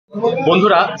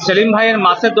বন্ধুরা, সেলিম ভাইয়ের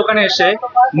মাছের দোকানে এসে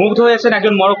মুগ্ধ হয়েছেন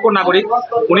একজন মরক্কোর নাগরিক।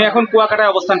 উনি এখন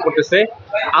কুয়াকাটায় অবস্থান করতেছে।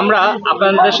 আমরা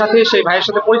আপনাদের সাথে সেই ভাইয়ের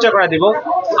সাথে পরিচয় করা দিব।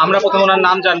 আমরা প্রথমে ওনার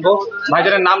নাম জানবো।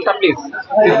 ভাইজানের নামটা please.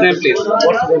 His name please.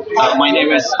 My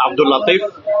name is Abdul Latif.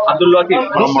 Abdul Latif,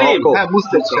 মুসলিম? হ্যাঁ,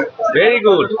 মুসলিম। Very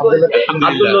good.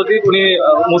 আব্দুল লতিফ উনি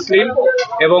মুসলিম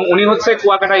এবং উনি হচ্ছে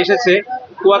কুয়াকাটায় এসেছে।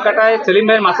 কুয়াকাটায় সেলিম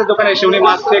ভাইয়ের মাছের দোকানে এসে উনি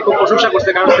মাছ খেয়ে খুব প্রশংসা করছে,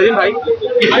 কারণ সেলিম ভাই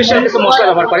স্পেশাল কিছু মশলা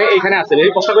ব্যবহার করে। এইখানে আছে,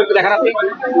 এই কষ্ট করে একটু দেখান আপনি।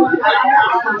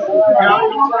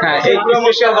 হ্যাঁ, এই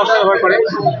স্পেশাল মশলা ব্যবহার করে।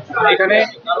 এখানে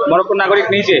মরক্কোর নাগরিক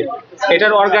নিজে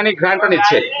এটার অর্গানিক ঘ্রাণটা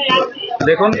নিচ্ছে,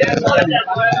 দেখুন।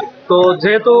 তো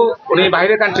যেহেতু উনি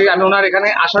বাইরের কান্ট্রি, আমি ওনার এখানে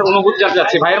আসার অনুভূতি জানতে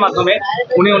চাচ্ছি ভাইয়ের মাধ্যমে।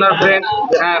 উনি ওনার ফ্রেন্ড,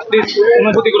 প্লিজ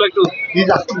অনুভূতিগুলো একটু।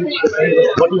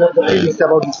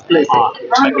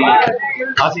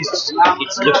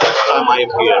 It's the first time I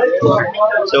am here,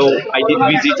 so I did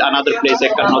visit another place. I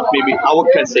cannot maybe I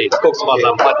can say it's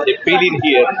Coxbazar, but the feeling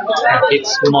here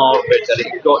it's more better.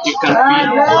 You can feel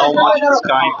how much it's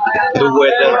kind, the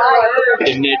weather,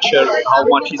 the nature, how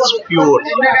much it's pure.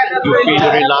 You feel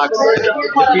relaxed.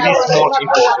 The feeling is more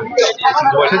important. This is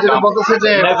what it comes.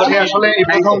 Never been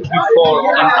before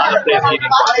in other place here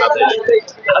in Bangladesh.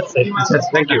 That's it.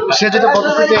 Thank you. সে যেটা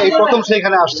বলতেছে যে এই প্রথম সে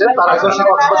এখানে আসছে, তার আগে সে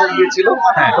কক্সবাজার গিয়েছিল।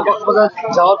 কক্সবাজার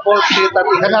যাওয়ার পর সে তার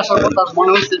এখানে আসার পর তার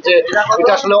মনে হয়েছে যে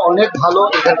এটা আসলে অনেক ভালো,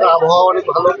 এখানকার আবহাওয়া অনেক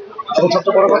ভালো। এবং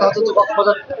সবচেয়ে বড় কথা হচ্ছে যে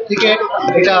কক্সবাজার থেকে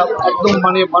এটা একদম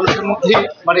মানে মানুষের মধ্যে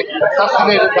মানে তার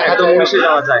সঙ্গে একদম মিশে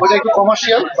যাওয়া যায়। ওটা একটু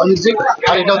কমার্শিয়াল, বাণিজ্যিক,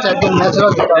 আর এটা হচ্ছে একদম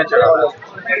ন্যাচারাল।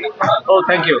 O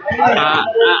thank you.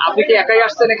 আপনি কি একাই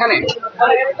আসছেন এখানে?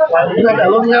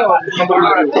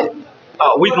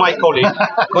 With my colleague,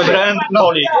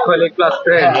 colleague plus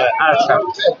friend. আচ্ছা,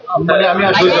 আমি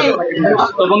আর দুইজন।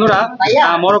 তো বন্ধুরা,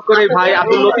 মরক্কোর এই ভাই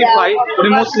আব্দুল লতিফ ভাই, উনি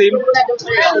মুসলিম।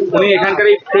 উনি এখানকার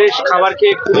এই ফ্রেশ খাবার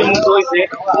খেয়ে খুবই মুগ্ধ হয়েছে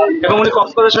এবং উনি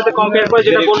কক্সবাজারের সাথে কম্পেয়ার করে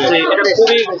যেটা বলছে, এটা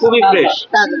খুবই খুবই ফ্রেশ,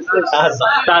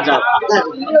 তাজা।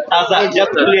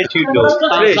 Just to let you know,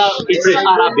 Fresh. it's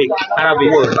Arabic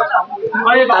word.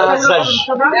 Taza.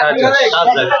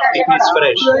 It means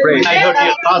fresh. I heard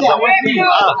you taza.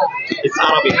 It's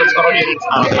Arabic. It's Arabic.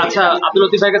 আচ্ছা, আব্দুল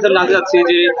লতিফ ভাইয়ের কাছে জানতে চাচ্ছি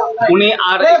যে উনি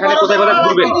আর এখানে কোথায় কোথায়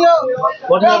ঘুরবেন?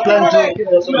 What do you plan to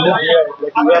live here?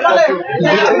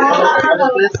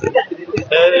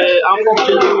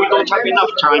 Unfortunately, we don't have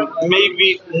enough time. Maybe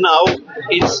now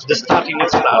it's the starting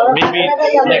is start. Maybe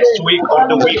next week or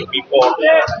the week before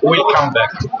we'll come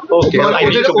back. Okay. I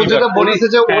need to be যেটা back. বলেছে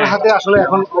যে ওর হাতে আসলে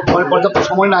এখন মানে পর্যাপ্ত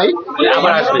সময় নাই,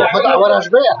 আবার আসবে। হয়তো আবার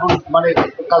আসবে, এখন মানে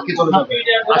কালকে চলে যাবে।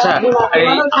 আচ্ছা,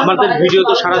 এই আমাদের ভিডিও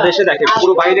তো সারা দেশে দেখে,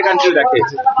 পুরো বাইরে কান্ট্রি দেখে।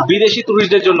 বিদেশি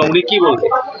টুরিস্টদের জন্য উনি কি বলবে?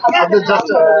 Just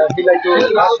he like to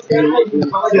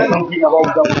say something about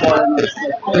the foreigners.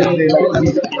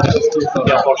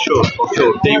 Yeah, for sure.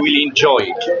 They will enjoy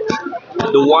it.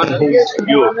 The one who's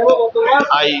pure.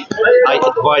 I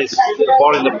advise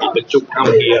foreigner people to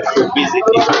come here to visit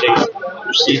this place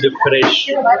to see the fresh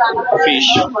fish,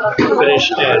 fresh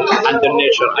air, and the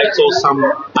nature. I saw some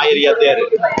area there,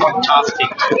 fantastic,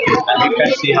 and you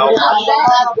can see how much.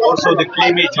 Also, the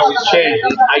climate how it changed.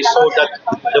 I saw that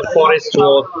the forest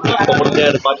was over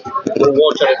there, but the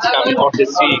water is coming or the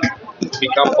sea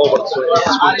become over. So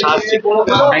it's fantastic.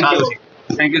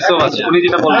 Thank you so much.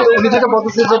 উনি যেটা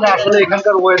বলতেছে যে আসলে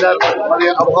এখানকার weather মানে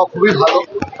আবহাওয়া খুবই ভালো,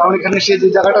 কারণ এখানে সে যে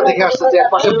জায়গাটা দেখে আসছে যে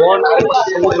একপাশে বন আর একপাশে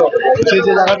সমুদ্র, সে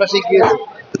যে জায়গাটা সে গিয়েছে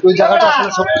ওই জায়গাটা আসলে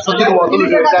সত্যি খুব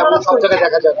অতুলনীয়। এটা এবং সব জায়গায়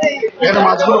দেখা যায়। এখানে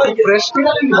মাছগুলো খুব ফ্রেশ,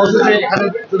 বলছে যে এখানে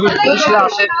যদি দেশিরা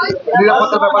আসে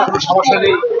নিরাপত্তার ব্যাপারে কোনো সমস্যা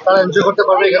নেই, তারা এনজয় করতে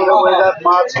পারবে এখানকার ওয়েদার,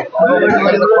 মাছ।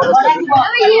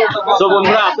 তো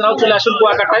বন্ধুরা, আপনারাও চলে আসুন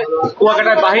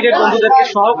কুয়াকাটায় বাহিরের বন্ধুদেরকে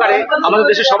সহকারে আমাদের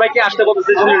দেশে সবাইকে আসতে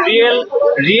বলতেছে। যদি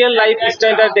রিয়েল লাইফ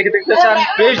স্টাইলটা দেখতে চান,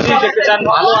 ফ্রেশ জিনিস দেখতে চান,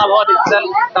 ভালো আবহাওয়া দেখতে চান,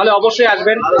 তাহলে অবশ্যই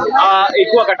আসবেন এই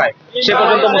কুয়াকাটায়। সে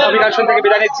পর্যন্ত মুসাফির আসন থেকে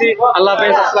বিদায় নিচ্ছি। আল্লাহ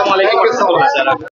হাফেজ, আসসালামু আলাইকুম।